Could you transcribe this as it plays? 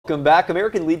Welcome back.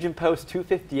 American Legion Post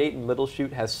 258 in Little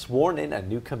Chute has sworn in a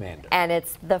new commander. And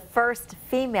it's the first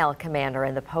female commander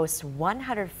in the post's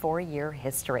 104-year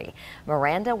history.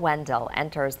 Maranda Wendel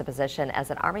enters the position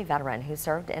as an Army veteran who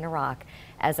served in Iraq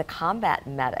as a combat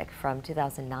medic from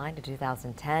 2009 to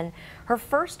 2010. Her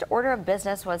first order of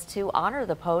business was to honor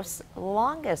the post's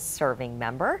longest-serving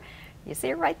member. You see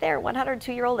her right there,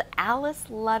 102-year-old Alice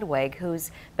Ludwig, who's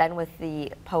been with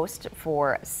the post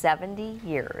for 70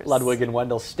 years. Ludwig and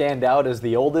Wendell stand out as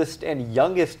the oldest and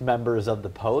youngest members of the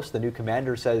post. The new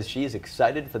commander says she's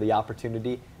excited for the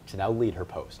opportunity to now lead her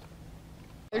post.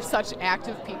 There's such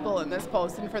active people in this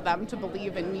post, and for them to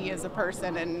believe in me as a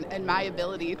person and my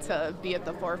ability to be at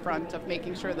the forefront of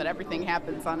making sure that everything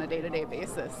happens on a day-to-day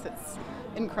basis, it's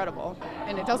incredible.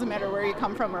 And it doesn't matter where you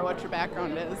come from or what your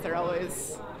background is, they're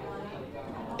always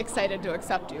excited to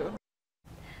accept you.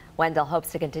 Wendell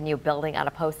hopes to continue building on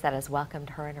a post that has welcomed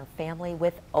her and her family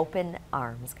with open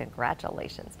arms.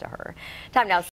 Congratulations to her. Time now.